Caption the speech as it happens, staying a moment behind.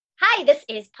Hi, this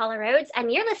is Paula Rhodes,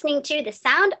 and you're listening to the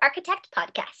Sound Architect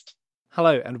Podcast.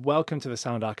 Hello, and welcome to the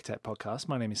Sound Architect Podcast.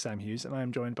 My name is Sam Hughes, and I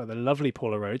am joined by the lovely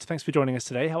Paula Rhodes. Thanks for joining us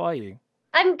today. How are you?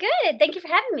 I'm good. Thank you for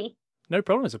having me. No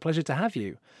problem. It's a pleasure to have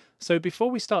you. So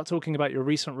before we start talking about your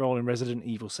recent role in Resident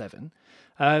Evil 7,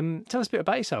 tell us a bit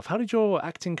about yourself. How did your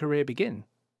acting career begin?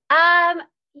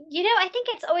 I think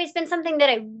it's always been something that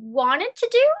I wanted to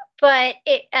do,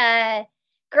 but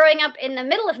growing up in the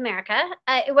middle of America,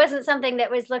 it wasn't something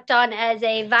that was looked on as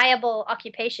a viable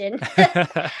occupation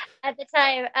at the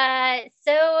time.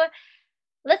 So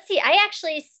let's see. I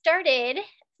actually started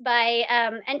by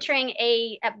entering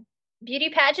a beauty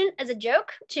pageant as a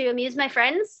joke to amuse my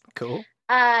friends. Cool.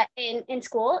 In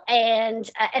school,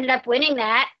 and ended up winning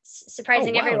that,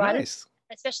 surprising everyone, nice.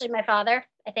 Especially my father,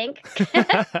 I think.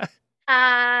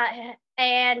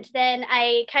 And then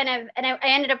I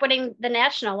ended up winning the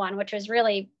national one, which was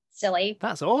really silly.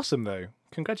 That's awesome, though.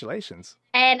 Congratulations.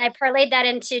 And I parlayed that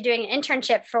into doing an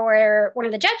internship for one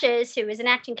of the judges who was an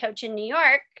acting coach in New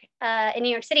York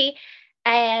City.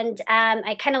 And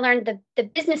I kind of learned the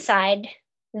business side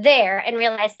there and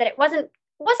realized that it wasn't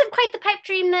quite the pipe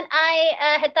dream that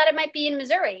I had thought it might be in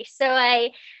Missouri. So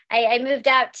I moved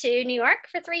out to New York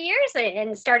for 3 years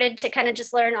and started to kind of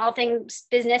just learn all things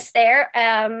business there.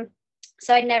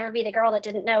 So I'd never be the girl that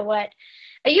didn't know what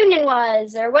a union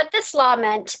was or what this law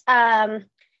meant. And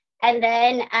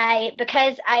then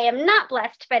because I am not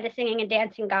blessed by the singing and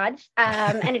dancing gods,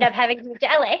 ended up having to move to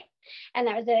LA. And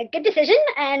that was a good decision,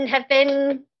 and have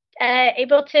been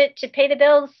able to pay the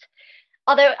bills,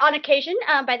 although on occasion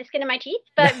by the skin of my teeth,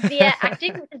 but via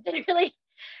acting has been really,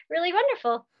 really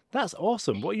wonderful. That's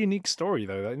awesome. What a unique story,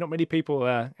 though. Not many people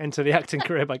enter the acting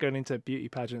career by going into beauty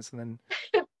pageants and then...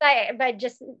 by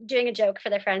just doing a joke for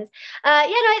their friends. I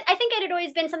think it had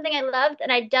always been something I loved,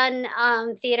 and I'd done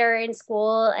theater in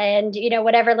school and,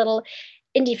 whatever little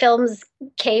indie films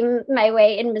came my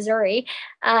way in Missouri.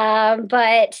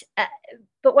 But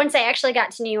once I actually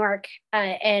got to New York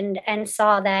and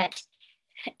saw that,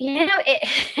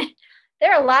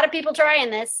 there are a lot of people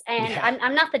trying this, and yeah.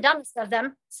 I'm not the dumbest of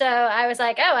them. So I was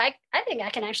like, I think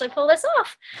I can actually pull this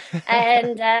off.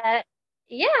 And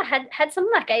had some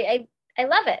luck. I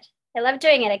love it. I love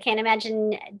doing it. I can't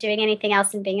imagine doing anything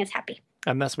else and being as happy.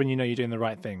 And that's when you know you're doing the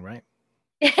right thing, right?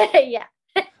 Yeah.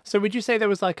 So would you say there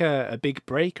was like a big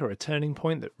break or a turning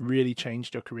point that really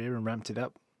changed your career and ramped it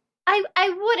up? I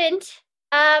wouldn't.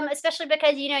 Especially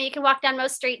because, you can walk down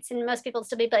most streets and most people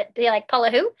still be like,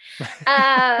 Paula who?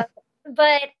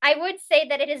 But I would say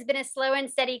that it has been a slow and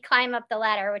steady climb up the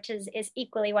ladder, which is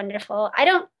equally wonderful. I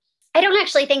don't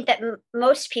actually think that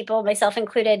most people, myself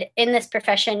included, in this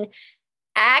profession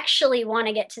actually want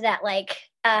to get to that,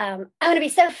 I want to be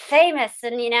so famous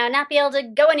and, not be able to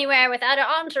go anywhere without an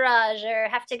entourage or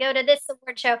have to go to this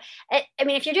award show. I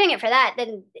mean, if you're doing it for that,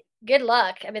 then good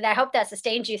luck. I mean, I hope that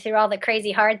sustains you through all the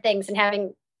crazy hard things and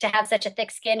having to have such a thick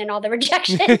skin and all the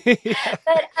rejection. Yeah.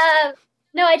 But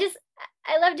no,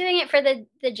 I love doing it for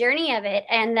the journey of it,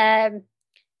 and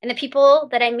the people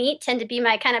that I meet tend to be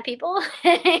my kind of people,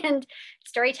 and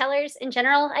storytellers in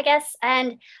general, I guess,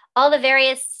 and all the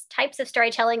various types of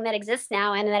storytelling that exist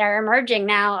now and that are emerging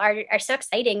now are so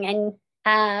exciting. And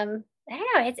I don't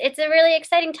know, it's a really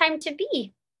exciting time to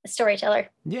be a storyteller.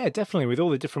 Yeah, definitely. With all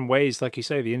the different ways, like you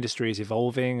say, the industry is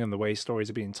evolving and the way stories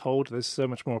are being told, there's so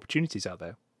much more opportunities out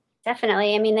there.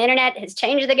 Definitely. I mean, the internet has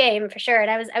changed the game for sure. And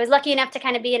I was lucky enough to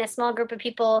kind of be in a small group of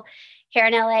people here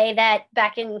in LA that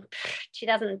back in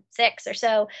 2006 or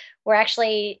so were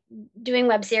actually doing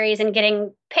web series and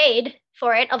getting paid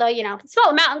for it. Although,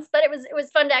 small amounts, but it was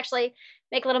fun to actually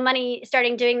make a little money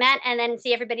starting doing that, and then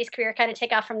see everybody's career kind of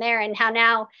take off from there, and how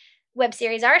now web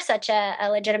series are such a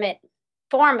legitimate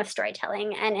form of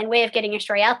storytelling and way of getting your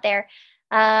story out there.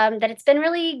 That it's been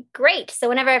really great. So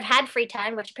whenever I've had free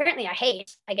time, which apparently I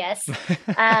hate, I guess,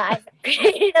 I've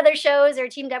created other shows or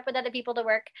teamed up with other people to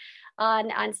work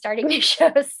on starting new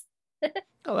shows.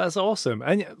 Oh, that's awesome.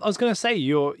 And I was going to say,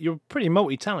 you're pretty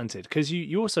multi-talented, because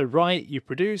you also write, you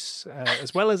produce,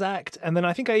 as well as act. And then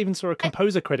I think I even saw a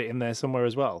composer credit in there somewhere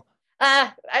as well.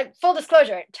 Full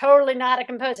disclosure, totally not a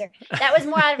composer. That was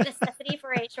more out of necessity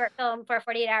for a short film, for a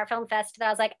 48-hour film fest, that I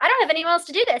was like, I don't have anyone else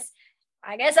to do this.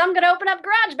 I guess I'm going to open up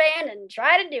GarageBand and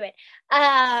try to do it.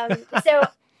 So,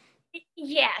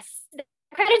 yes, the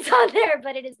credit's on there,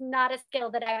 but it is not a skill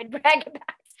that I would brag about.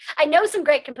 I know some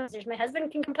great composers. My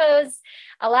husband can compose.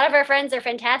 A lot of our friends are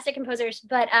fantastic composers,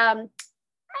 but I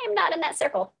am not in that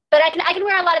circle. But I can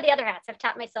wear a lot of the other hats. I've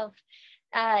taught myself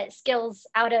skills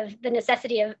out of the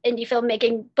necessity of indie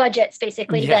filmmaking budgets,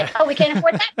 basically. Yeah. Like, oh, we can't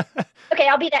afford that? Okay,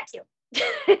 I'll be that too.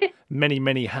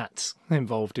 Many hats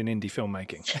involved in indie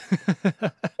filmmaking.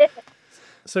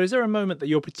 So is there a moment that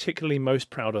you're particularly most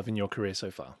proud of in your career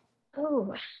so far?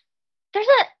 Oh,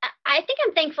 I think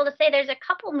I'm thankful to say there's a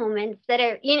couple moments that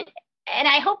are, and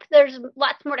I hope there's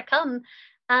lots more to come.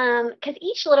 Because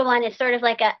each little one is sort of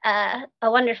like a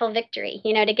wonderful victory,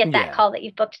 to get that Yeah. call that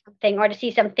you've booked something or to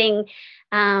see something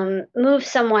move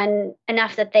someone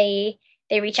enough that they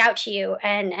reach out to you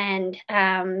and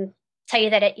tell you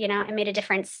that it made a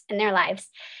difference in their lives.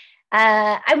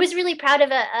 I was really proud of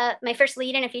my first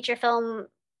lead in a feature film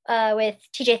with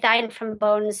TJ Thine from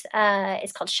Bones.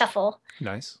 Is called Shuffle.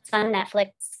 Nice. It's on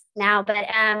Netflix now, but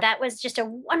that was just a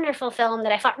wonderful film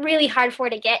that I fought really hard for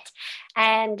to get,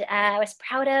 and I was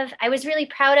proud of. I was really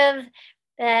proud of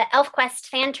the ElfQuest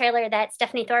fan trailer that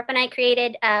Stephanie Thorpe and I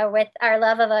created with our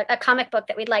love of a comic book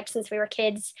that we'd liked since we were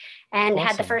kids, and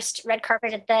had the Awesome. first red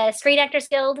carpet at the Screen Actors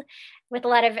Guild with a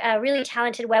lot of really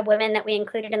talented web women that we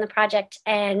included in the project,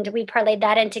 and we parlayed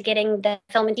that into getting the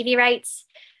film and TV rights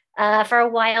for a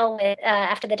while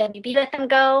after the WB let them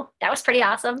go. That was pretty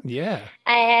awesome. Yeah.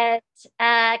 And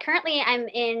currently, I'm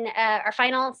in our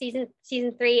final season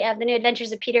 3 of The New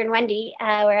Adventures of Peter and Wendy,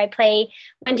 where I play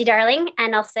Wendy Darling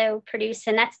and also produce,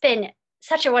 and that's been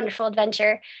such a wonderful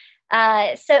adventure. So,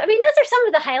 I mean, those are some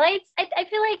of the highlights. I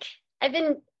feel like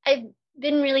I've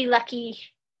been really lucky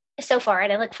so far,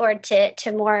 and I look forward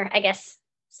to more, I guess,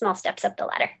 small steps up the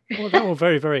ladder. Well, they're all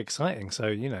very, very exciting.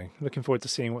 So, looking forward to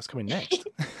seeing what's coming next.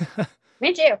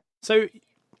 Me too. So,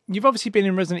 you've obviously been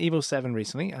in Resident Evil 7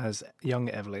 recently as young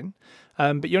Evelyn,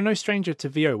 but you're no stranger to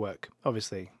VO work,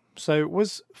 obviously. So,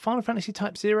 was Final Fantasy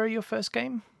Type Zero your first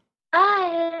game?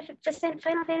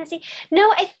 Final Fantasy.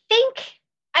 No, I think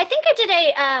I did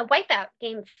a Wipeout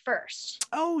game first.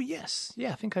 Oh, yes.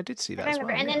 Yeah, I think I did see that as well.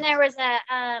 And Yeah. then there was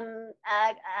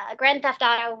a Grand Theft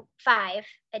Auto 5.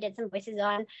 I did some voices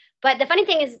on. But the funny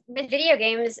thing is, with video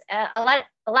games, a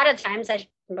lot of times,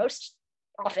 most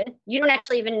often, you don't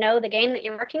actually even know the game that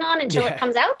you're working on until it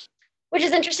comes out, which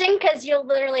is interesting because you'll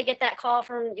literally get that call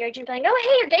from your agent being, "Oh,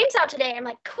 hey, your game's out today." I'm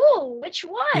like, "Cool, which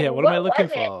one? Yeah, what am I looking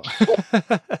for?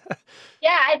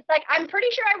 Yeah, it's like, I'm pretty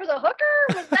sure I was a hooker.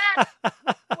 Was that?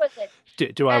 Was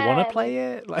it? Do I want to play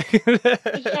it?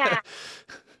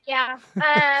 Yeah.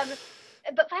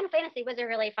 But Final Fantasy was a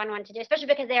really fun one to do, especially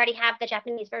because they already have the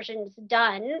Japanese versions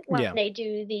done when they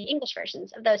do the English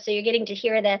versions of those. So you're getting to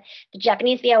hear the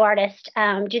Japanese VO artist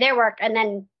do their work and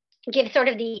then give sort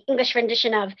of the English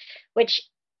rendition of, which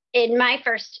in my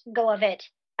first go of it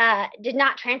did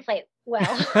not translate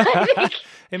well. I think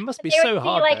it must be so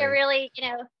hard. Like a really,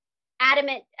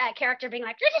 adamant character being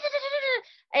like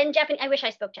in Japanese. I wish I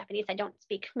spoke Japanese. I don't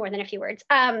speak more than a few words.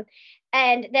 And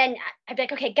then I'd be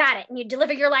like, okay, got it. And you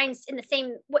deliver your lines in the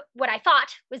same, what I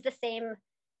thought was the same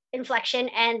inflection.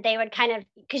 And they would kind of,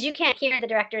 because you can't hear the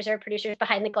directors or producers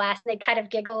behind the glass, and they'd kind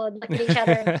of giggle and look at each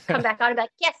other and come back on and be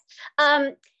like, yes.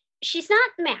 She's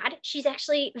not mad. She's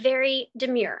actually very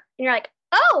demure. And you're like,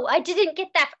 oh, I didn't get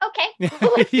that. Okay,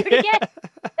 let's do it again.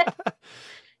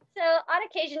 So on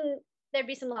occasion, there'd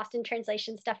be some lost in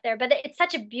translation stuff there, but it's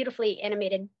such a beautifully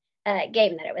animated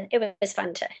game that it was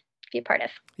fun to be a part of.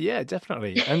 Yeah,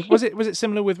 definitely. And was it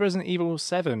similar with Resident Evil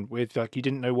 7, with like you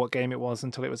didn't know what game it was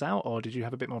until it was out, or did you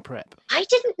have a bit more prep? I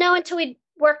didn't know until we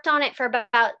worked on it for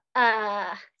about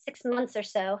 6 months or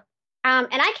so. And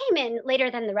I came in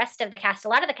later than the rest of the cast. A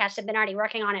lot of the cast had been already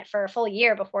working on it for a full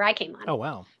year before I came on. Oh,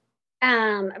 wow.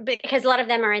 Because a lot of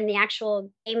them are in the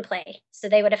actual gameplay, so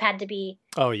they would have had to be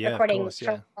recording. Of course,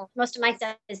 yeah. Most of my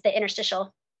stuff is the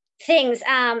interstitial things,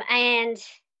 and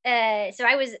so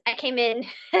I came in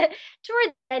toward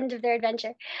the end of their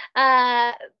adventure,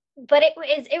 but it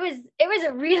was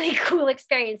a really cool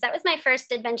experience. That was my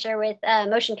first adventure with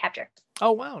motion capture.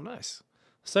 Oh wow, nice.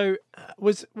 So,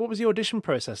 what was the audition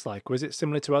process like? Was it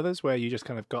similar to others, where you just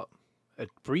kind of got a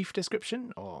brief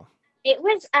description, or?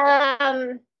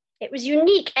 It was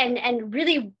unique and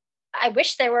really, I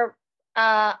wish there were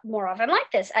more of them like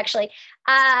this, actually.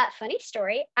 Funny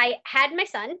story. I had my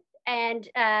son, and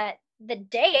the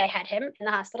day I had him in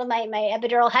the hospital, my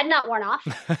epidural had not worn off.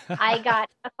 I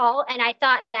got a call, and I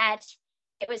thought that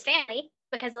it was family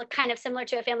because it looked kind of similar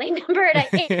to a family number, and I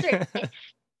answered it.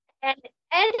 And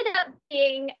ended up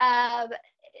being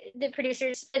the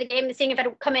producers for the game, seeing if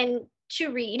I'd come in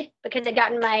to read, because I'd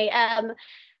gotten my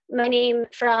name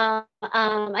from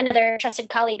another trusted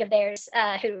colleague of theirs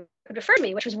who referred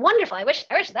me, which was wonderful. I wish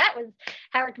that was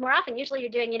how it worked more often. Usually you're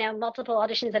doing, multiple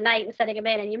auditions a night and sending them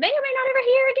in, and you may or may not ever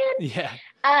hear again.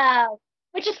 Yeah.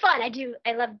 Which is fun.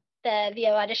 I love the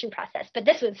VO audition process, but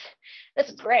this was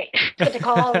great. Get to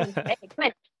call and hey, come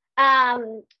in.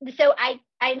 So I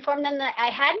informed them that I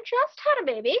had just had a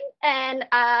baby and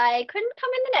I couldn't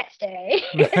come in the next day.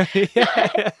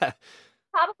 Yeah.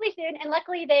 Probably soon. And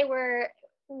luckily they were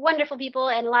wonderful people,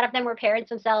 and a lot of them were parents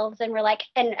themselves, and were like,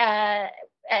 and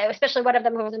especially one of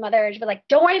them who was a mother, was like,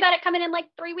 don't worry about it coming in like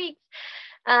 3 weeks.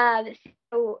 Uh,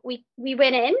 so we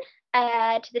went in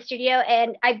to the studio,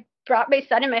 and I brought my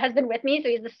son and my husband with me, so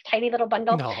he's this tiny little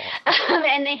bundle. No.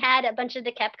 And they had a bunch of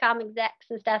the Capcom execs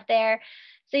and stuff there.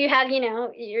 So you have,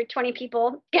 your 20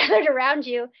 people gathered around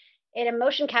you in a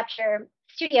motion capture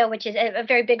studio, which is a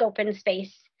very big open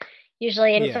space,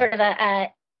 usually in Yeah. sort of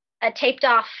a taped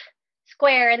off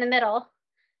square in the middle.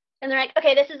 And they're like,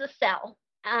 okay, this is a cell.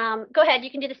 Go ahead,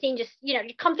 you can do the scene. Just, you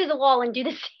come through the wall and do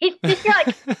the scene. You're like,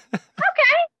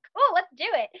 okay, cool, let's do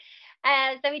it.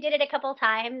 So we did it a couple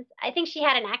times. I think she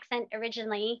had an accent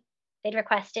originally, they'd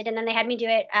requested, and then they had me do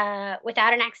it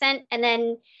without an accent, and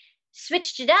then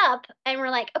switched it up. And we're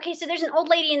like, okay, so there's an old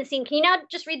lady in the scene. Can you now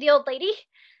just read the old lady?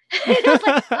 And I was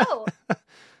like, oh,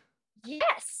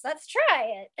 yes, let's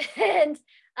try it. And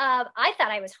I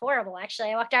thought I was horrible,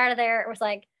 actually. I walked out of there, it was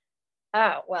like,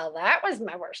 oh, well, that was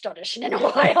my worst audition in a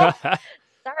while.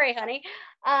 Sorry, honey.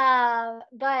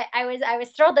 But I was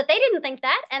thrilled that they didn't think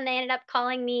that, and they ended up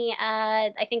calling me,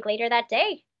 I think later that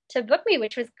day to book me,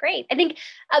 which was great. I think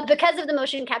because of the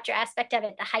motion capture aspect of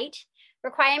it, the height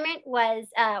requirement was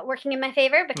working in my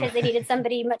favor, because they needed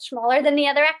somebody much smaller than the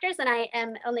other actors, and I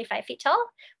am only 5 feet tall,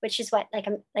 which is what, like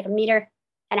a meter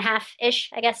and a half ish,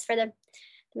 I guess, for the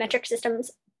metric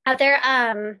systems out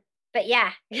there. But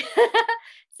yeah,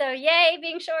 so yay,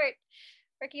 being short,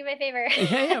 working in my favor.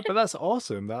 Yeah, but that's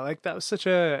awesome. That was such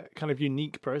a kind of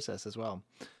unique process as well.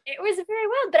 It was very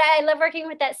well, but I love working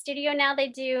with that studio now. They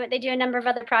do a number of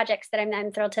other projects that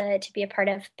I'm thrilled to be a part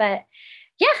of. But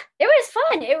yeah, it was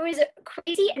fun. It was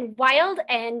crazy and wild,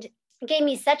 and gave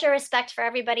me such a respect for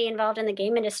everybody involved in the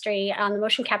game industry on the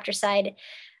motion capture side,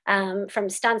 from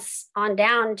stunts on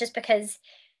down, just because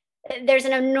there's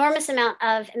an enormous amount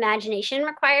of imagination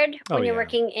required when you're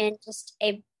working in just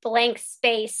a blank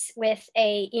space with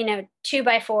a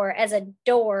 2x4 as a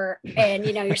door, and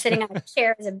you're sitting on a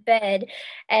chair as a bed,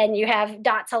 and you have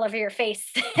dots all over your face,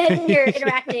 and you're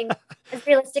interacting as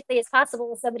realistically as possible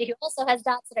with somebody who also has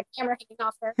dots and a camera hanging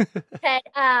off their head.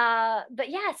 But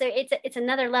yeah, so it's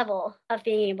another level of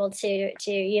being able to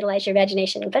utilize your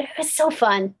imagination. But it was so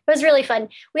fun. It was really fun.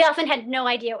 We often had no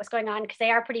idea what was going on, because they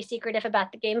are pretty secretive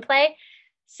about the gameplay.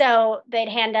 So they'd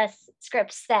hand us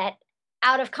scripts that,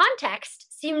 out of context,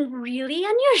 seemed really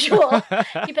unusual.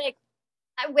 You'd be like,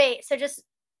 wait, so just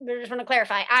want to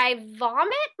clarify, I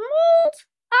vomit mold?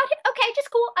 Okay,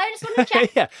 just cool. I just wanted to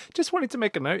check. Yeah, just wanted to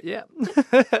make a note. Yeah.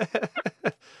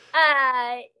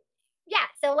 Yeah,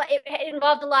 so it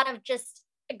involved a lot of just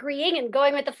agreeing and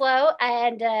going with the flow,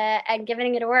 and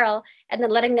giving it a whirl, and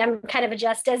then letting them kind of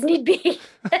adjust as need be.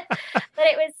 But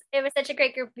it was such a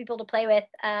great group of people to play with.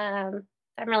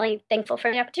 I'm really thankful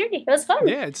for the opportunity. It was fun.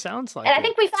 Yeah, it sounds like and it. I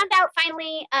think we found out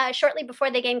finally, shortly before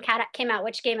the game came out,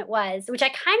 which game it was, which I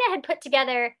kind of had put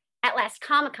together at last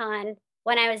Comic-Con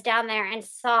when I was down there and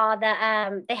saw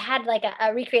they had like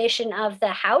a recreation of the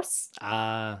house.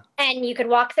 And you could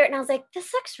walk through it, and I was like,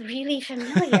 this looks really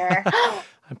familiar.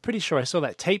 I'm pretty sure I saw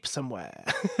that tape somewhere.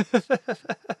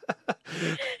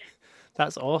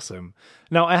 That's awesome.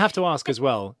 Now, I have to ask as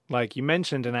well, like you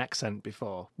mentioned an accent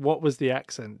before. What was the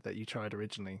accent that you tried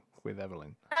originally with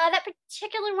Evelyn? That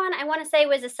particular one, I want to say,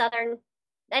 was a Southern,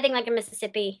 I think like a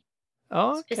Mississippi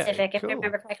specific, cool. If I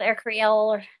remember correctly, or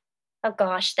Creole, or, oh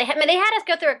gosh, they had us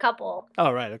go through a couple.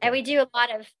 Oh, right, okay. And we do a lot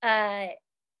of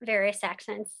various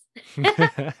accents.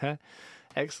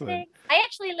 Excellent. I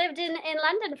actually lived in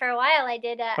London for a while. I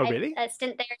did really? a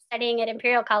stint there studying at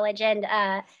Imperial College,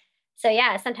 and so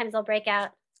yeah, sometimes I'll break out.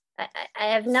 I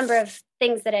have a number of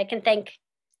things that I can thank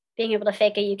being able to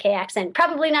fake a UK accent.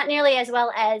 Probably not nearly as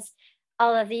well as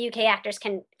all of the UK actors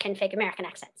can fake American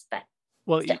accents, but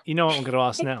well, you know what I'm going to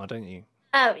ask now, don't you?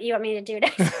 Oh, you want me to do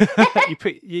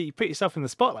it? You put yourself in the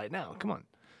spotlight now. Come on.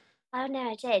 Oh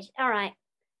no, I did. All right.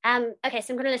 Okay,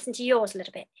 so I'm going to listen to yours a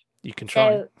little bit. You can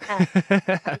try.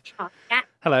 So,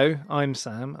 Hello, I'm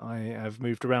Sam. I have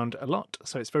moved around a lot,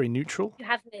 so it's very neutral. You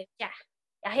have moved, yeah.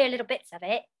 I hear little bits of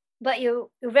it, but you're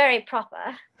very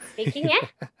proper speaking,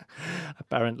 yeah?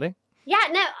 Apparently. Yeah,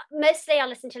 no, mostly I'll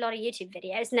listen to a lot of YouTube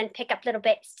videos and then pick up little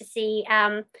bits to see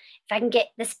if I can get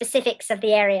the specifics of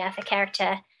the area if a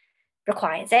character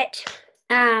requires it.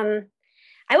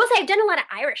 I will say I've done a lot of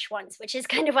Irish ones, which is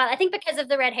kind of wild. I think because of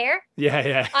the red hair.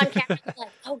 Yeah. On camera, like,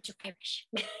 oh, you're Irish.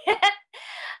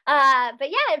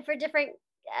 But yeah, for different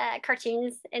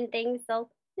cartoons and things, they'll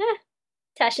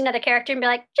touch another character and be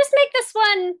like, just make this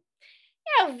one,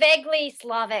 vaguely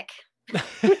Slavic.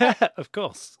 Of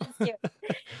course. But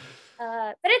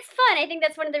it's fun. I think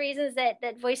that's one of the reasons that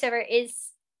voiceover is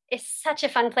is such a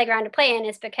fun playground to play in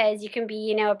is because you can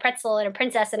be, a pretzel and a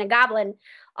princess and a goblin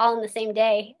all in the same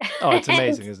day. Oh, it's And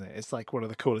amazing, isn't it? It's like one of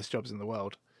the coolest jobs in the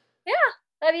world.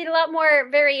 yeah, I mean, a lot more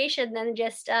variation than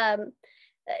just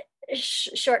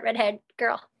short redhead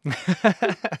girl.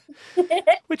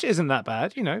 Which isn't that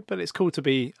bad, but it's cool to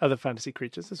be other fantasy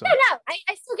creatures as No, well. no,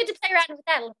 I still get to play around with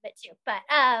that a little bit too,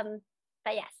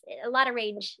 but yes, a lot of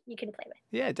range you can play with.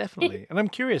 Yeah, definitely. And I'm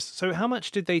curious, so how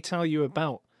much did they tell you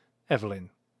about Evelyn,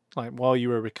 like while you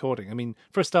were recording? I mean,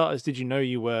 for starters, did you know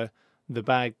you were the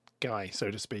bad guy,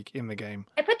 so to speak, in the game?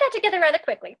 I put that together rather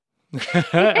quickly.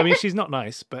 I mean, she's not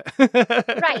nice, but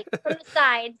Right, from the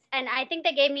sides. And I think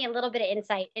they gave me a little bit of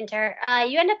insight into her.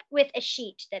 You end up with a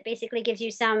sheet that basically gives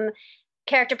you some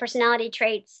character personality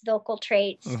traits, vocal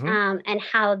traits, and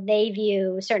how they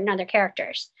view certain other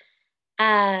characters,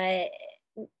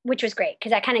 which was great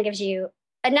because that kind of gives you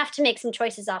enough to make some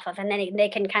choices off of. And then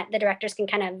the directors can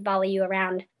kind of volley you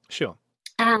around. Sure.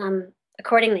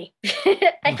 Accordingly,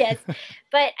 I guess.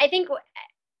 But I think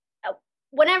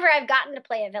whenever I've gotten to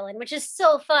play a villain, which is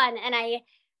so fun, and I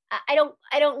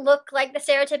don't look like the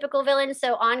stereotypical villain,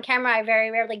 so on camera I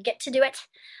very rarely get to do it.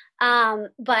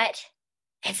 But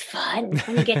it's fun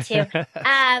when you get to.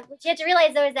 What you have to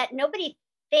realize though is that nobody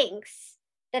thinks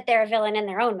that they're a villain in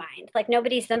their own mind. Like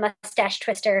nobody's the mustache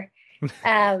twister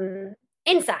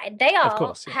inside. They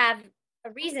all have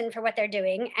a reason for what they're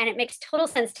doing, and it makes total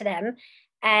sense to them.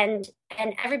 And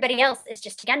everybody else is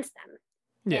just against them.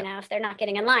 Yeah. If they're not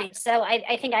getting in line. So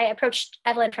I think I approached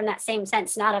Evelyn from that same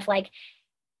sense, not of like,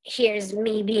 here's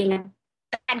me being a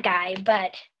bad guy,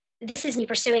 but this is me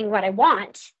pursuing what I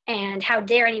want. And how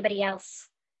dare anybody else,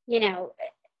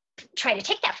 try to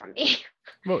take that from me.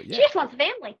 Well, yeah. She just wants a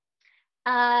family.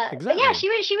 Exactly. But yeah, she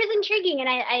was intriguing, and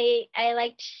I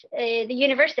liked the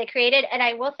universe they created. And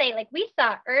I will say, like, we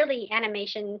saw early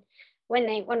animation when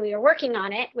we were working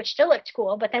on it, which still looked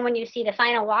cool. But then when you see the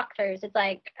final walkthroughs, it's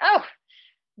like, oh,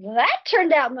 that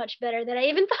turned out much better than I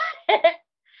even thought.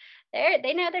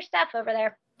 They know their stuff over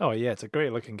there. Oh yeah, it's a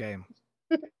great looking game.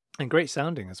 And great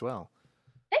sounding as well.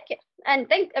 Thank you. And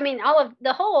all of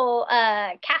the whole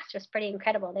cast was pretty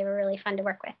incredible. They were really fun to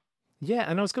work with. Yeah,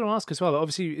 and I was going to ask as well,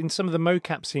 obviously in some of the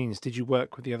mocap scenes, did you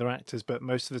work with the other actors, but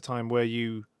most of the time were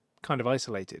you kind of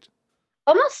isolated?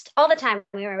 Almost all the time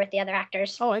we were with the other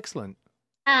actors. Oh, excellent.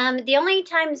 The only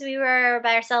times we were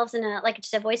by ourselves in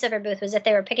just a voiceover booth was if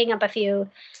they were picking up a few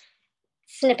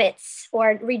snippets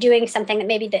or redoing something that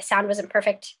maybe the sound wasn't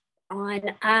perfect on.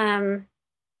 Trying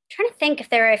to think if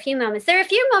there were a few moments. There are a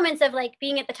few moments of like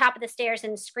being at the top of the stairs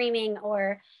and screaming,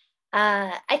 or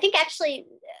I think actually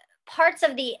parts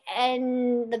of the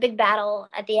big battle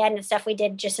at the end and stuff we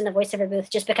did just in the voiceover booth,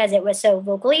 just because it was so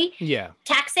vocally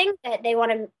taxing that they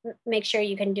want to make sure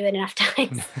you can do it enough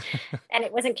times. And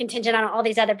it wasn't contingent on all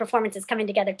these other performances coming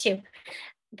together too.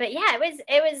 But yeah,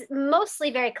 it was mostly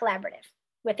very collaborative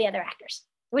with the other actors,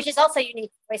 which is also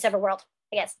unique in the voiceover world,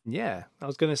 I guess. Yeah, I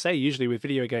was going to say, usually with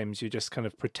video games, you're just kind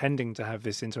of pretending to have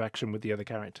this interaction with the other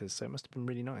characters. So it must have been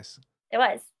really nice. It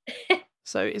was.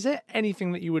 So is there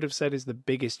anything that you would have said is the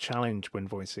biggest challenge when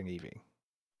voicing Evie?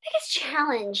 Biggest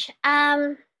challenge?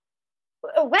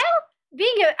 Well,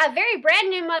 being a very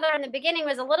brand new mother in the beginning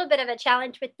was a little bit of a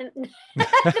challenge with the,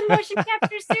 the motion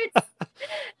capture suits.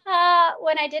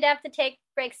 When I did have to take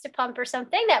breaks to pump or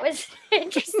something, that was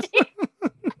interesting.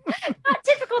 Not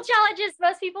typical challenges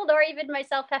most people, nor even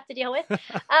myself, have to deal with. But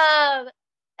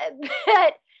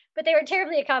they were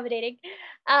terribly accommodating.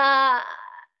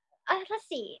 Let's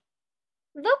see.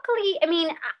 Vocally, I mean,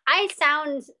 I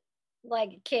sound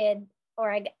like a kid,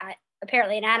 or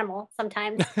apparently an animal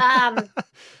sometimes,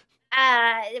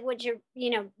 which are,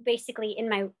 basically in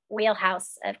my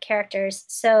wheelhouse of characters.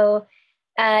 So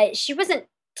she wasn't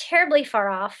terribly far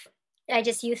off. I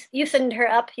just youthened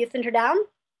her down.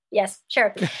 Yes,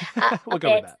 sure. We'll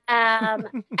go with that.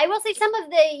 I will say some of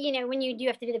the, when you do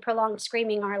have to do the prolonged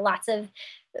screaming, are lots of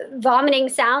vomiting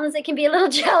sounds that can be a little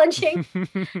challenging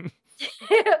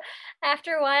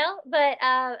after a while. But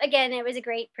again, it was a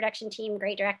great production team,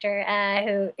 great director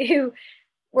who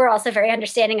were also very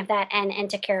understanding of that and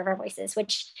took care of our voices,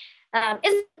 which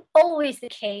isn't always the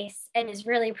case and is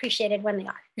really appreciated when they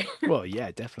are. Well,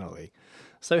 yeah, definitely.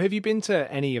 So have you been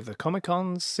to any of the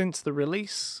Comic-Cons since the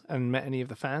release and met any of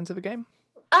the fans of the game?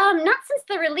 Not since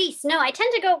the release. No, I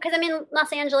tend to go, because I'm in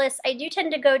Los Angeles, I do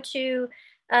tend to go to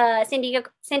San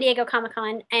Diego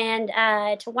Comic-Con and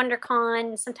to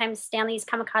WonderCon, sometimes Stanley's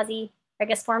Kamikaze, I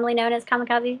guess formerly known as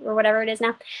Kamikaze, or whatever it is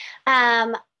now.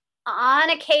 On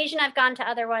occasion, I've gone to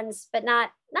other ones, but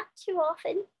not too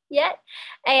often. yet.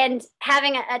 And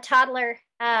having a toddler,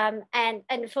 and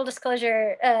full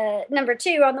disclosure, number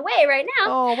two on the way right now.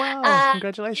 Oh, wow.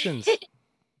 Congratulations. Thank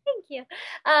you.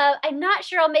 I'm not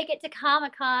sure I'll make it to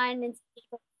Comic-Con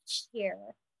next year.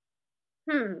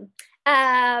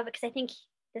 Because I think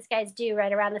this guy's due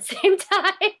right around the same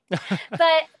time.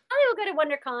 But I will go to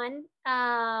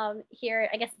WonderCon here.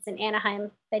 I guess it's in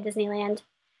Anaheim by Disneyland.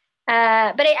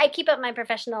 But I keep up my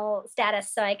professional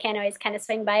status, so I can always kind of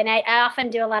swing by. And I often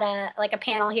do a lot of like a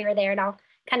panel here or there, and I'll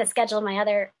kind of schedule my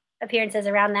other appearances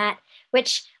around that,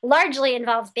 which largely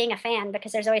involves being a fan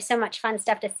because there's always so much fun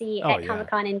stuff to see at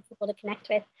Comic-Con and people to connect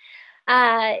with.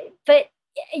 But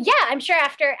yeah, I'm sure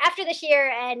after this year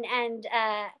and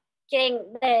getting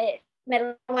the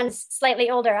middle ones slightly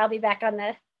older, I'll be back on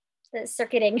the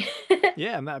circuiting.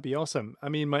 Yeah, and that'd be awesome. I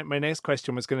mean, my next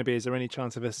question was going to be, is there any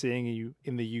chance of us seeing you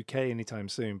in the UK anytime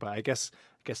soon? But I guess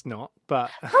not.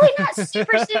 But probably not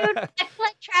super soon. I feel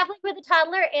like traveling with a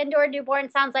toddler and or newborn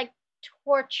sounds like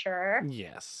torture.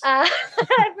 Yes. For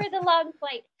the long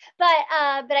flight. But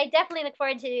I definitely look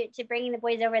forward to bringing the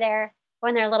boys over there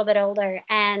when they're a little bit older.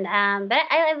 And but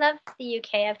I love the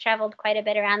UK. I've traveled quite a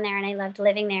bit around there, and I loved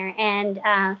living there. And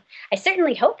I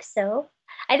certainly hope so.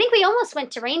 I think we almost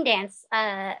went to Rain Dance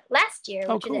last year,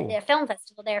 which is a film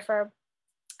festival there for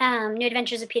New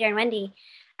Adventures of Peter and Wendy.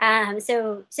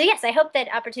 So yes, I hope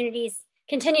that opportunities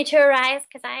continue to arise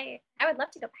because I would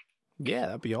love to go back. Yeah,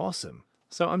 that'd be awesome.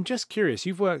 So I'm just curious,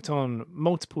 you've worked on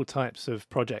multiple types of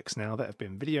projects now that have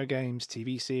been video games,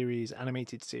 TV series,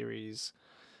 animated series.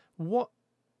 What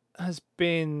has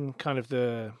been kind of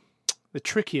the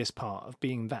trickiest part of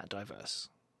being that diverse?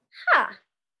 I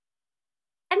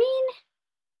mean,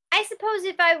 I suppose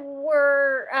if I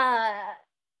were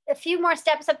a few more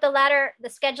steps up the ladder, the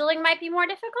scheduling might be more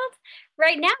difficult.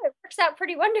 Right now, it works out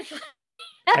pretty wonderfully.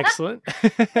 Excellent.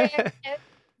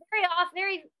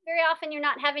 Very often you're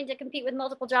not having to compete with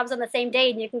multiple jobs on the same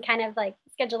day, and you can kind of like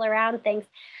schedule around things.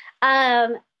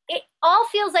 It all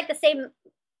feels like the same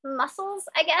muscles,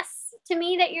 I guess, to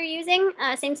me that you're using.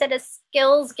 Same set of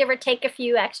skills, give or take a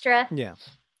few extra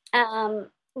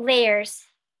layers.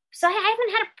 So I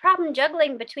haven't had a problem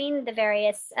juggling between the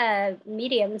various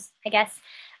mediums, I guess.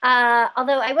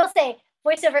 Although I will say,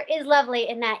 voiceover is lovely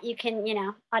in that you can,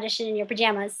 audition in your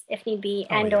pajamas if need be,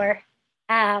 or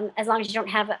as long as you don't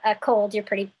have a cold, you're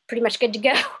pretty much good to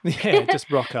go. Yeah,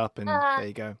 just rock up and there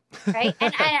you go. Right,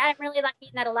 and I'm really lucky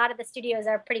in that a lot of the studios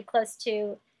are pretty close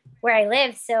to where I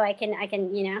live, so I can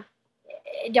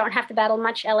don't have to battle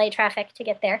much LA traffic to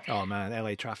get there. Oh man,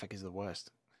 LA traffic is the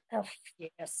worst. Oh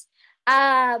yes.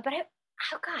 But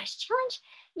challenge.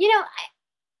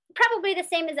 Probably the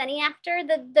same as any actor.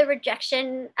 The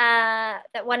rejection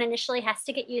that one initially has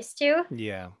to get used to.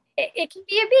 Yeah. It can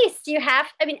be a beast.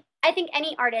 I think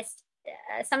any artist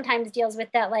sometimes deals with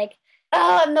that, like,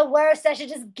 oh, I'm the worst. I should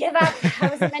just give up. I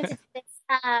wasn't meant to do this.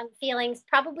 Feelings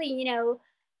probably,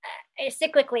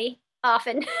 cyclically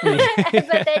often.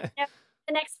 But then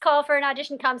the next call for an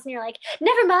audition comes and you're like,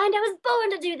 never mind, I was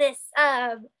born to do this.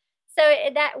 So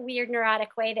that weird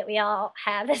neurotic way that we all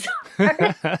have as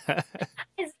artists, I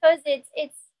suppose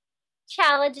it's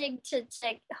challenging to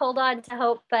hold on to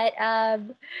hope, but I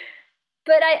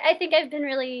think I've been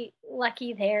really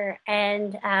lucky there.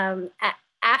 And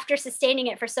after sustaining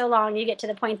it for so long, you get to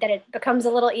the point that it becomes a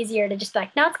little easier to just be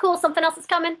like, no, it's cool, something else is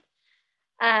coming.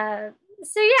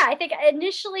 So yeah, I think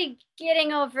initially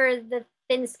getting over the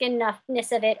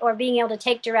thin-skinnedness of it, or being able to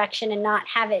take direction and not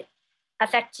have it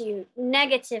affect you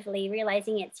negatively,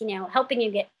 realizing it's, helping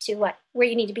you get to where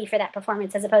you need to be for that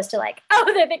performance, as opposed to like,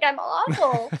 oh, they think I'm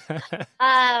awful.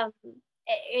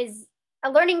 Is a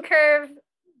learning curve,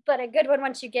 but a good one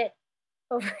once you get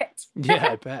over it.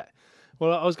 Yeah, I bet.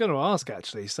 Well, I was going to ask,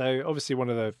 actually. So obviously one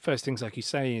of the first things, like you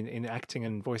say, in acting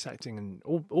and voice acting and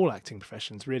all acting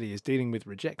professions really, is dealing with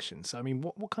rejection. So, I mean,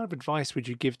 what kind of advice would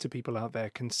you give to people out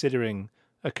there considering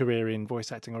a career in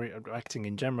voice acting or acting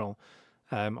in general,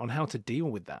 on how to deal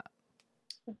with that?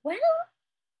 Well,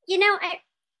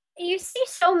 you see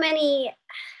so many,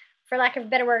 for lack of a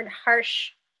better word,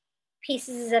 harsh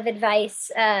pieces of advice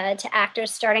to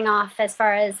actors starting off, as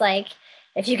far as like,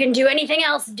 if you can do anything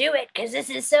else, do it, because this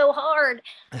is so hard.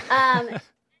 And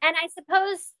I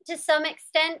suppose to some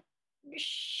extent,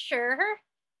 sure,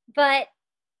 but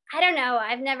I don't know.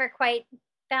 I've never quite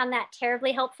found that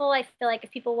terribly helpful. I feel like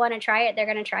if people want to try it, they're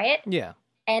going to try it. Yeah.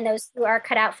 And those who are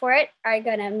cut out for it are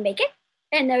going to make it.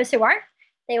 And those who aren't,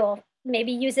 they will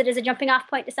maybe use it as a jumping off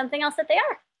point to something else that they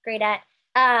are great at.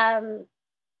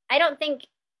 I don't think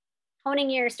honing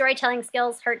your storytelling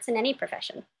skills hurts in any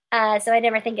profession. So I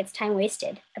never think it's time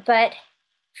wasted. But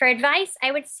for advice,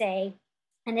 I would say,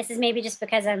 and this is maybe just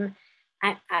because I'm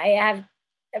I have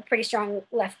a pretty strong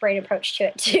left brain approach to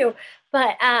it too.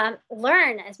 But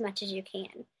learn as much as you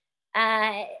can.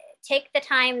 Uh, Take the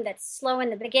time that's slow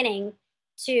in the beginning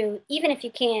to, even if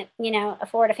you can't,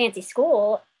 afford a fancy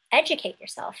school, educate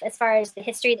yourself as far as the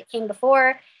history that came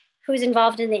before, who's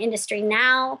involved in the industry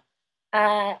now,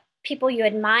 people you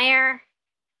admire,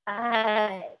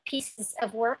 pieces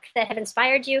of work that have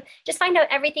inspired you. Just find out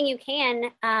everything you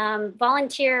can.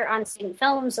 Volunteer on student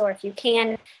films, or if you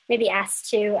can, maybe ask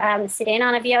to sit in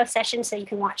on a VO session so you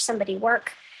can watch somebody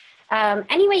work.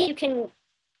 Any way you can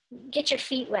get your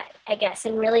feet wet, I guess,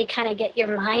 and really kind of get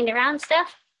your mind around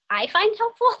stuff, I find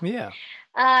helpful. Yeah.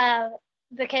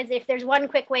 Because if there's one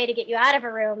quick way to get you out of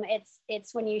a room,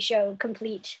 it's when you show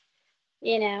complete,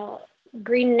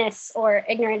 greenness or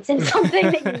ignorance in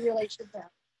something that you really should know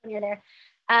when you're there.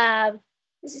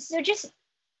 So just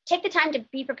take the time to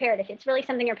be prepared. If it's really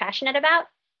something you're passionate about,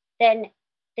 then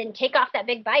take off that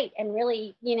big bite and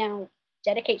really,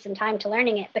 dedicate some time to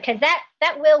learning it, because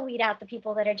that will weed out the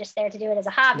people that are just there to do it as a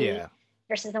hobby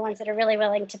versus the ones that are really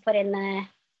willing to put in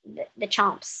the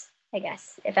chomps, I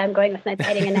guess, if I'm going with my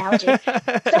biting analogy.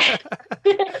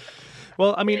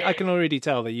 Well, I mean, I can already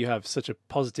tell that you have such a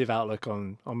positive outlook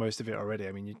on most of it already.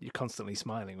 I mean, you're constantly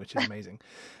smiling, which is amazing.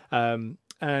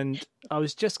 And I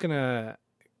was just gonna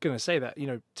say that,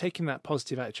 taking that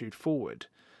positive attitude forward,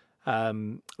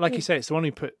 like you say, it's the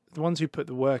ones who put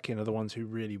the work in are the ones who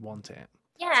really want it.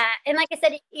 Yeah, and like I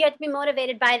said, you have to be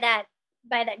motivated by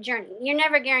that journey. You're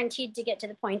never guaranteed to get to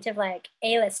the point of like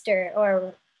A-lister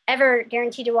or ever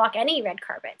guaranteed to walk any red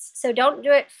carpets. So don't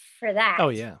do it for that. Oh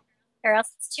yeah. Or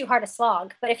else it's too hard a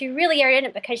slog. But if you really are in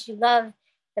it because you love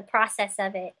the process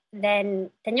of it, then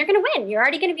you're going to win. You're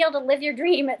already going to be able to live your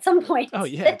dream at some point. Oh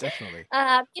yeah, definitely.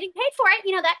 Getting paid for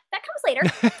it, that comes later.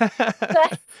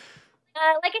 But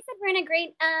like I said, we're in a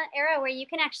great era where you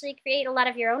can actually create a lot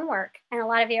of your own work and a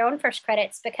lot of your own first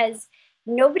credits, because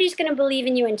nobody's going to believe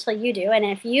in you until you do. And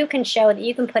if you can show that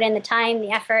you can put in the time, the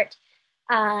effort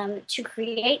to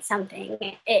create something,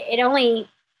 it only,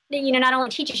 not only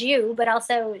teaches you, but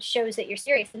also shows that you're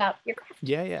serious about your craft.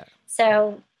 Yeah.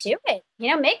 So do it.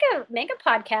 Make a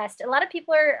podcast. A lot of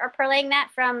people are parlaying that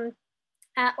from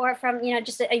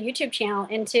just a YouTube channel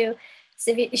into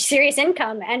serious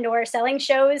income and or selling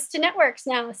shows to networks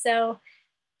now. So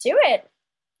do it.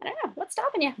 I don't know. What's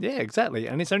stopping you? Yeah, exactly.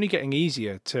 And it's only getting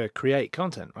easier to create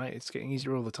content, right? It's getting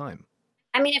easier all the time.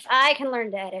 I mean, if I can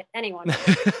learn to edit, anyone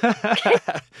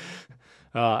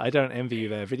I don't envy you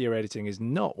there. Video editing is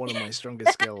not one of my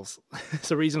strongest skills. It's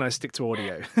the reason I stick to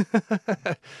audio. Doing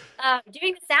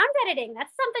the sound editing,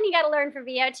 that's something you got to learn for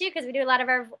VO too, because we do a lot of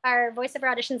our voiceover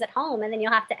auditions at home, and then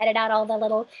you'll have to edit out all the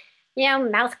little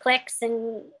mouth clicks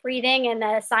and breathing and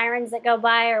the sirens that go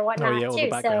by or whatnot. Oh yeah, all too. the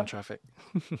background traffic.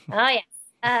 Oh yes.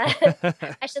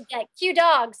 I should get cue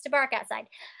dogs to bark outside.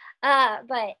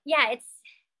 But yeah, it's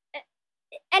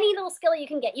any little skill you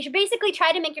can get. You should basically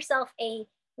try to make yourself a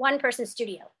one-person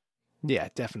studio. Yeah,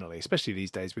 definitely. Especially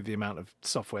these days with the amount of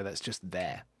software that's just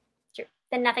there. True.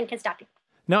 Then nothing can stop you.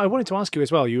 Now, I wanted to ask you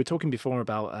as well, you were talking before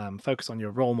about focus on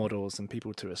your role models and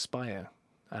people to aspire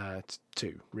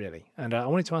to, really. And I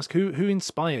wanted to ask, who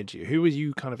inspired you? Who were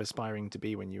you kind of aspiring to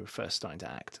be when you were first starting to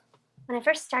act? When I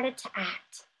first started to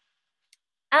act,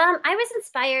 I was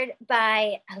inspired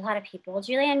by a lot of people.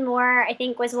 Julianne Moore, I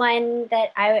think, was one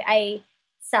that I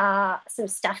saw some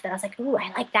stuff that I was like, ooh,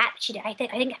 I like that. I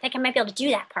think I might be able to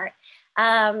do that part.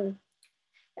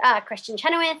 Christian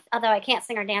Chenoweth, although I can't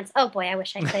sing or dance. Oh boy, I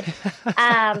wish I could.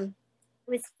 It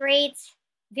was great.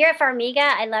 Vera Farmiga,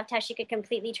 I loved how she could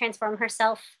completely transform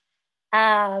herself.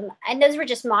 And those were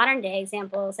just modern day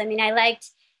examples. I mean, I liked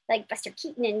like Buster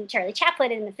Keaton and Charlie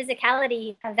Chaplin and the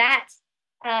physicality of that.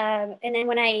 And then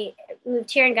when I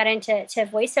moved here and got into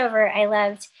voiceover, I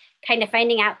loved kind of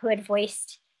finding out who had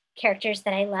voiced characters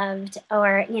that I loved,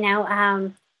 or,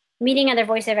 meeting other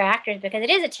voiceover actors, because it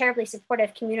is a terribly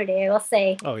supportive community, I will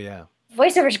say. Oh, yeah.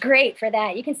 Voiceover is great for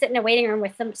that. You can sit in a waiting room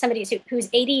with somebody who's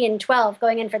 80 and 12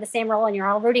 going in for the same role, and you're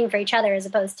all rooting for each other, as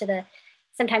opposed to the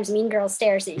sometimes mean girl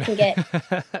stares that you can get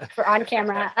for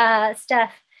on-camera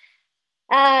stuff.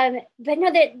 But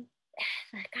no,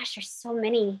 gosh, there's so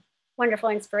many wonderful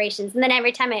inspirations. And then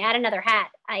every time I add another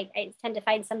hat, I tend to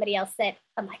find somebody else that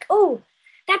I'm like, oh,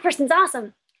 that person's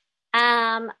awesome.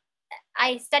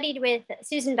 I studied with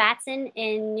Susan Batson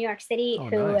in New York City,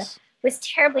 who was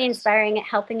terribly inspiring at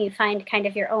helping you find kind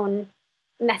of your own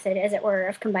method, as it were,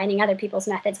 of combining other people's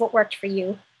methods, what worked for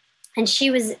you. And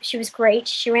she was great.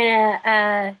 She ran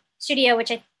a studio,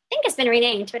 which I think has been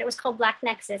renamed, but it was called Black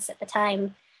Nexus at the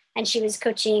time. And she was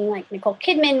coaching like Nicole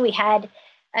Kidman. We had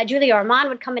Julia Ormond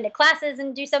would come into classes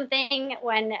and do something.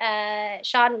 When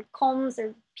Sean Combs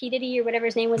or P. Diddy or whatever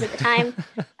his name was at the time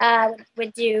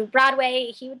would do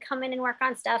Broadway, he would come in and work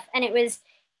on stuff. And it was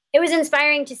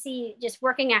inspiring to see just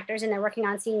working actors and they're working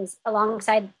on scenes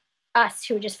alongside us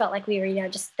who just felt like we were,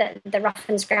 just the rough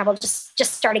and scrabble, just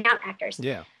starting out actors.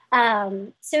 Yeah.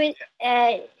 So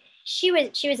she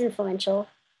was influential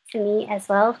to me as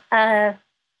well.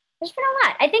 There's been a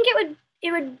lot. I think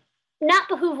it would not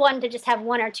behoove one to just have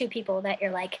one or two people that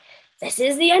you're like, this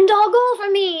is the end all goal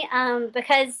for me,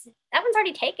 because that one's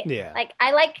already taken. Yeah. Like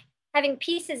I like having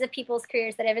pieces of people's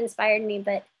careers that have inspired me,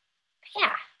 but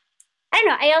yeah, I don't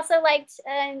know. I also liked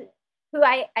who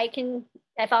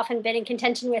I've often been in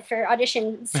contention with for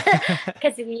auditions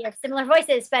because we have similar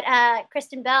voices, but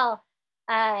Kristen Bell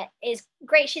is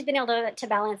great. She's been able to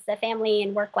balance the family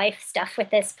and work life stuff with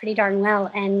this pretty darn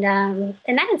well, and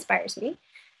that inspires me.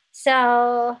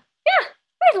 So yeah,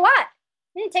 there's a lot.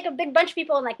 You take a big bunch of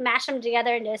people and like mash them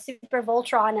together into a super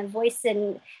Voltron of voice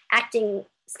and acting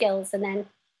skills, and then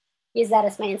use that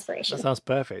as my inspiration. That sounds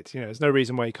perfect. There's no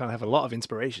reason why you can't have a lot of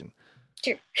inspiration.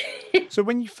 True. So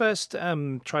when you first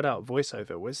tried out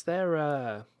voiceover, was there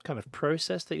a kind of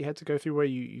process that you had to go through where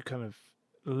you kind of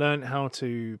learn how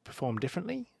to perform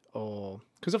differently? Or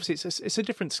because obviously it's a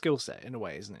different skill set in a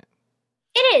way, isn't it?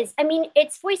 It is. I mean,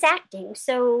 it's voice acting.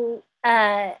 So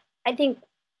I think,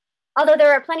 although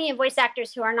there are plenty of voice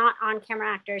actors who are not on-camera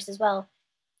actors as well,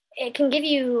 it can give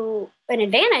you an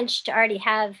advantage to already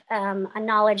have a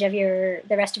knowledge of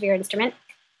the rest of your instrument.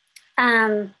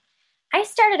 I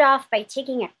started off by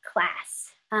taking a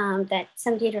class that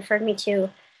somebody had referred me to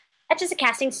at just a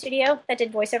casting studio that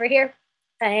did voiceover here.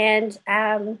 And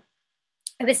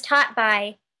it was taught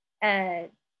by a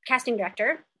casting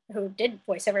director who did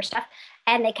voiceover stuff.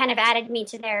 And they kind of added me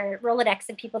to their Rolodex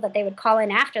of people that they would call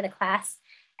in after the class.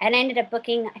 And I ended up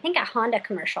booking, I think, a Honda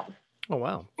commercial. Oh,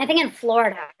 wow. I think in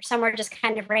Florida or somewhere just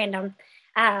kind of random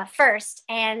first.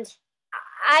 And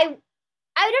I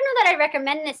don't know that I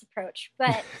recommend this approach,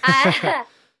 but I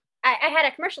had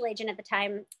a commercial agent at the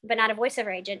time, but not a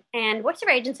voiceover agent. And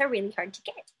voiceover agents are really hard to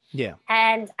get. Yeah.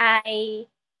 And the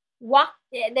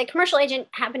commercial agent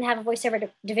happened to have a voiceover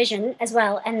division as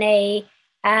well. And it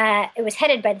was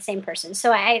headed by the same person.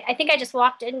 So I think I just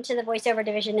walked into the voiceover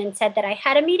division and said that I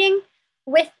had a meeting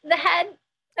with the head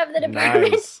of the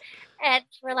department. Nice. And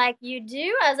we're like, you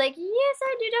do? I was like, yes,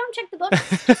 I do. Don't check the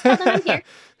books. Just tell them I'm here.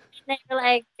 And they were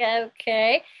like,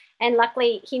 okay. And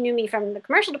luckily, he knew me from the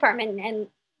commercial department and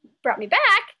brought me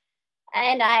back.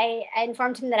 And I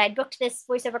informed him that I'd booked this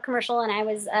voiceover commercial, and I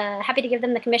was happy to give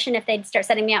them the commission if they'd start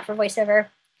setting me out for voiceover.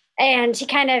 And he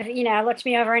kind of, looked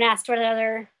me over and asked what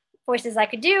other voices I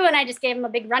could do. And I just gave him a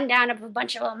big rundown of a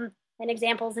bunch of them and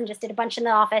examples and just did a bunch in the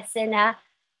office. And he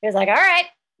was like, all right,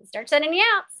 start sending me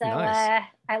out. So nice.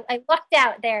 I lucked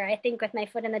out there, I think, with my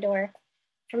foot in the door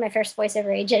for my first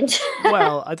voiceover agent.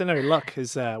 Well, I don't know. Luck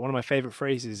is one of my favorite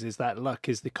phreases. Is that luck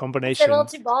is the combination? Is it a little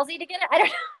too ballsy to get it? I don't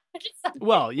know.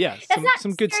 Well, yeah,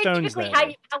 some good stones there.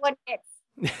 How one gets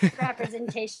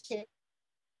representation.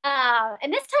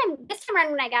 And this time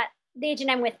around, when I got the agent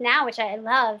I'm with now, which I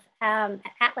love, at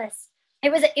Atlas,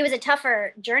 it was a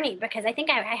tougher journey because I think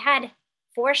I had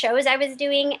 4 shows I was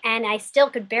doing, and I still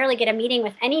could barely get a meeting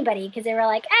with anybody because they were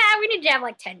like, we need to have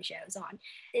like 10 shows on.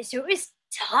 So it was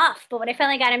tough. But when I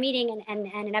finally got a meeting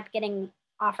and ended up getting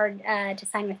offered to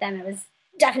sign with them, it was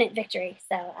definite victory.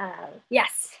 So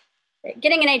yes,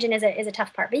 getting an agent is a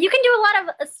tough part, but you can do a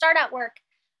lot of start out work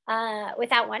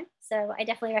without one. So I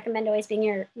definitely recommend always being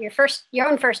your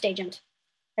own first agent,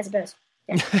 I suppose.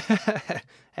 Yeah.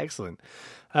 Excellent.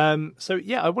 So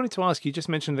yeah, I wanted to ask, you just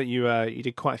mentioned that you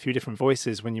did quite a few different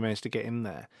voices when you managed to get in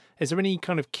there. Is there any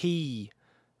kind of key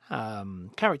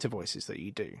character voices that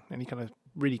you do? Any kind of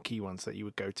really key ones that you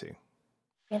would go to?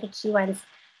 Really key ones.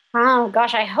 Oh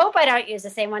gosh, I hope I don't use the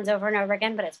same ones over and over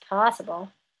again, but it's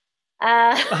possible.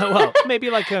 Well, maybe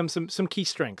like some key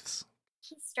strengths.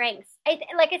 Key strengths.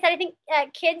 Like I said, I think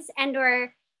kids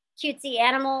and/or cutesy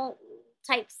animal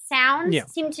type sounds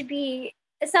seem to be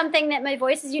something that my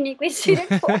voice is uniquely suited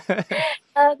for.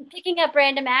 Picking up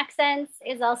random accents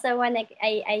is also one that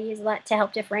I use a lot to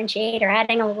help differentiate, or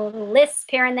adding a little lisp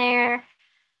here and there.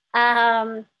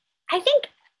 I think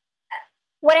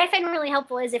what I find really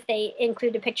helpful is if they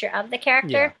include a picture of the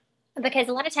character, because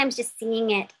a lot of times just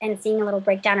seeing it and seeing a little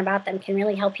breakdown about them can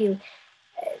really help you,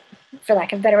 for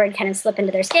lack of a better word, kind of slip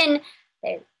into their skin,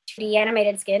 their 2D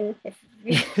animated skin, if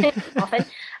often,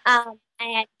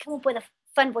 and come up with a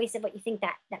fun voice of what you think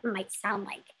that might sound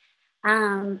like.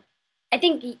 I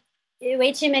think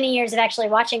way too many years of actually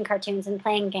watching cartoons and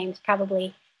playing games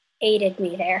probably aided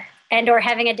me there. And or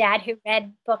having a dad who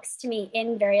read books to me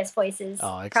in various voices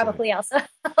Oh, excellent. probably also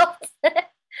helped. But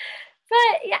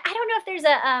yeah, I don't know if there's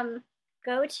a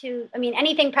go to. I mean,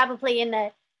 anything probably in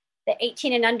the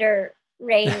 18 and under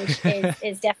range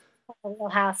is definitely a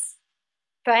wheelhouse.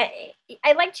 But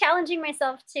I like challenging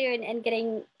myself too, and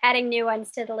getting adding new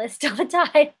ones to the list all the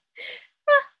time,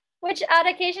 which on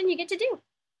occasion you get to do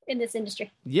in this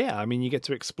industry. Yeah, I mean, you get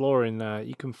to explore and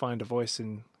you can find a voice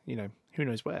in, who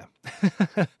knows where.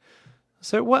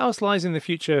 So, what else lies in the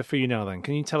future for you now? Then,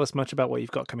 can you tell us much about what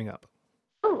you've got coming up?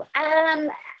 Oh,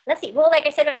 let's see. Well, like I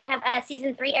said, I have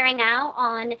season 3 airing now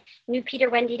on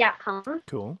newpeterwendy.com,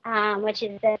 Cool. which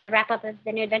is the wrap up of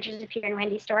the New Adventures of Peter and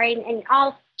Wendy story. And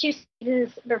all 2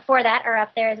 seasons before that are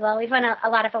up there as well. We've won a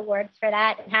lot of awards for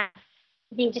that and have,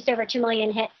 I think, just over 2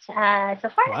 million hits so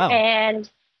far. Wow. And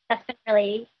that's been a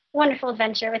really wonderful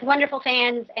adventure with wonderful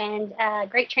fans and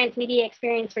great transmedia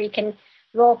experience where you can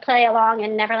role play along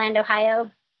in Neverland,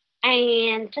 Ohio.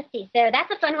 And let's see, so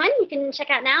that's a fun one you can check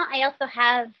out now. I also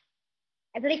have,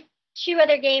 I believe, 2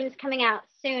 other games coming out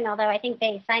soon, although I think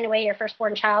they sign away your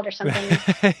firstborn child or something.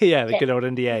 Yeah, the good old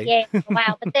NDA. Yeah, for a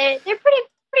while, but they're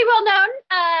pretty well known.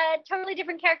 Totally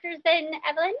different characters than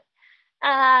Evelyn,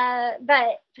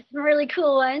 but some really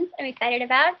cool ones I'm excited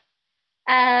about.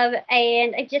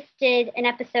 And I just did an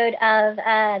episode of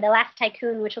The Last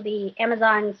Tycoon, which will be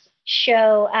Amazon's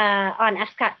show on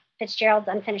F. Scott Fitzgerald's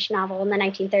unfinished novel in the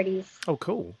 1930s. Oh,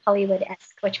 cool.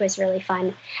 Hollywood-esque, which was really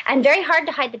fun. And very hard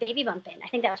to hide the baby bump in. I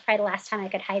think that was probably the last time I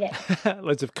could hide it.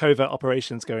 Loads of covert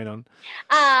operations going on.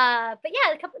 But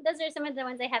yeah, those are some of the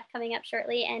ones I have coming up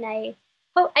shortly. And I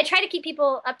try to keep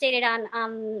people updated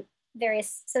on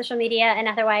various social media and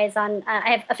otherwise on,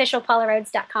 I have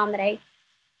officialpaularhodes.com that I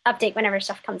update whenever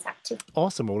stuff comes out too.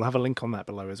 Awesome. We'll have a link on that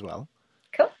below as well.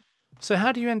 Cool. So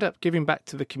how do you end up giving back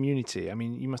to the community? I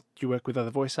mean, you work with other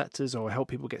voice actors or help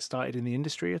people get started in the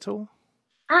industry at all?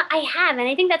 I have, and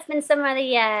I think that's been some of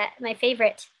the my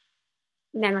favorite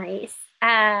memories.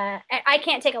 I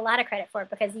can't take a lot of credit for it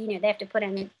because they have to put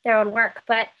in their own work.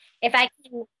 But if I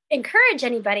can encourage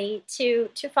anybody to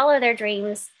follow their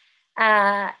dreams in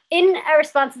a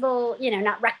responsible,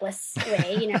 not reckless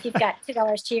way, if you've got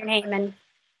 $2 to your name and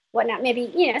whatnot,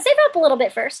 maybe save up a little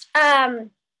bit first.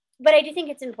 But I do think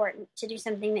it's important to do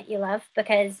something that you love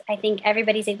because I think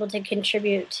everybody's able to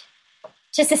contribute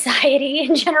to society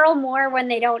in general more when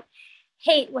they don't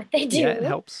hate what they do. Yeah, it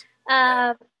helps.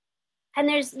 And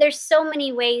there's so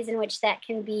many ways in which that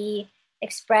can be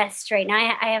expressed right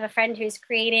now. I have a friend who's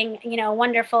creating, a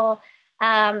wonderful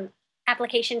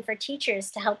application for teachers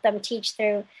to help them teach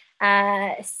through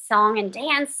song and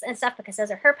dance and stuff because those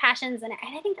are her passions, and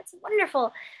I think that's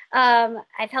wonderful.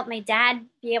 I've helped my dad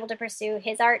be able to pursue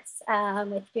his arts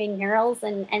with doing murals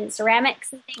and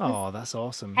ceramics and things. Oh, that's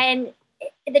awesome. And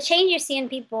the change you see in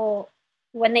people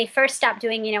when they first stop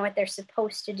doing, what they're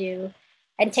supposed to do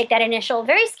and take that initial,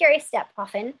 very scary step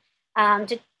often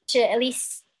to at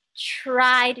least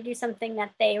try to do something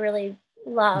that they really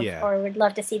love or would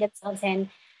love to see themselves in.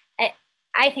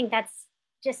 I think that's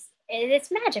just,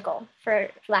 it's magical, for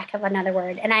lack of another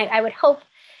word. And I would hope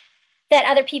that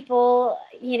other people,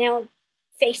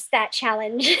 face that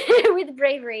challenge with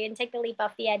bravery and take the leap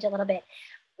off the edge a little bit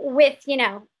with,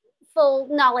 full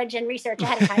knowledge and research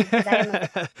ahead of time. Because I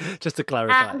am just to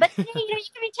clarify. But you can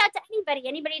reach out to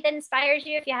anybody that inspires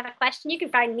you. If you have a question, you can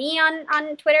find me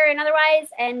on Twitter and otherwise.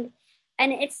 And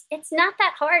it's not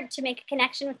that hard to make a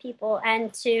connection with people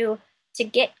and to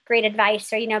get great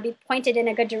advice or, be pointed in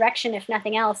a good direction, if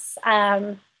nothing else.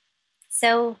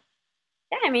 So,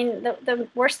 yeah, I mean, the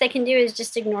worst they can do is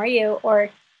just ignore you, or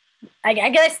I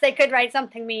guess they could write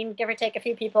something mean, give or take a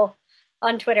few people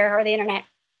on Twitter or the internet.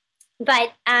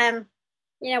 But,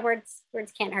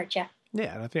 words can't hurt you.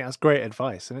 Yeah, and I think that's great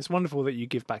advice. And it's wonderful that you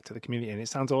give back to the community. And it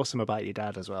sounds awesome about your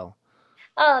dad as well.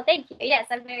 Oh, thank you. Yes,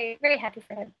 I'm very, very happy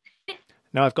for him.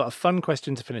 Now, I've got a fun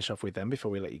question to finish off with then before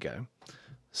we let you go.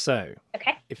 So,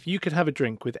 okay. If you could have a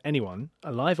drink with anyone,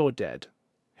 alive or dead,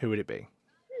 who would it be?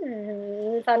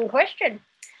 Fun question.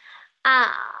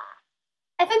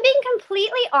 If I'm being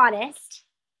completely honest,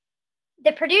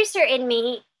 the producer in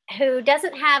me, who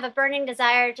doesn't have a burning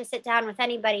desire to sit down with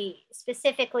anybody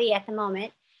specifically at the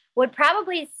moment, would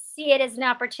probably see it as an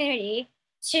opportunity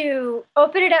to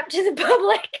open it up to the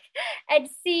public and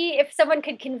see if someone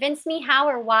could convince me how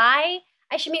or why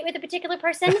I should meet with a particular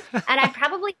person. And I'd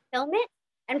probably film it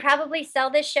and probably sell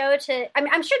this show to,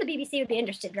 I'm sure the BBC would be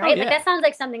interested, right? Oh, yeah. Like that sounds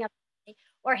like something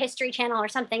or History Channel or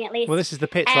something at least. Well, this is the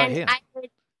pitch right here.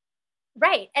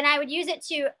 And I would use it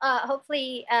to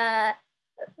hopefully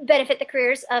benefit the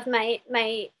careers of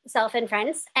myself and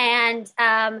friends, and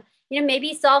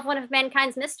maybe solve one of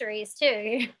mankind's mysteries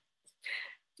too,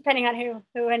 depending on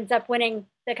who ends up winning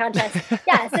the contest.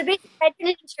 Yeah, so basically I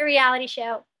turned it into a reality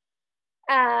show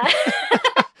uh,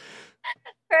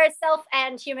 for self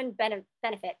and human benefit.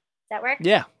 Does that work?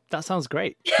 Yeah, that sounds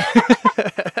great.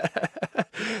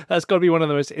 That's got to be one of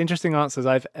the most interesting answers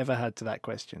I've ever had to that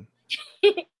question.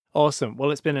 Awesome.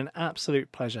 Well, it's been an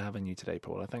absolute pleasure having you today,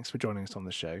 Paula. Thanks for joining us on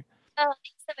the show. Oh,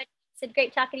 thanks so much. It's been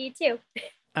great talking to you too.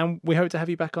 And we hope to have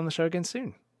you back on the show again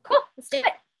soon. Cool. Let's do it.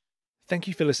 Thank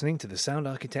you for listening to the Sound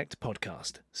Architect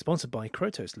podcast, sponsored by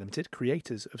Krotos Limited,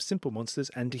 creators of Simple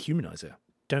Monsters and Dehumanizer.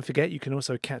 Don't forget you can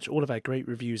also catch all of our great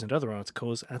reviews and other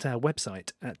articles at our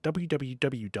website at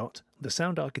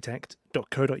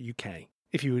www.thesoundarchitect.co.uk.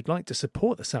 If you would like to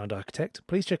support The Sound Architect,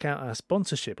 please check out our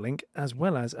sponsorship link as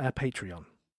well as our Patreon.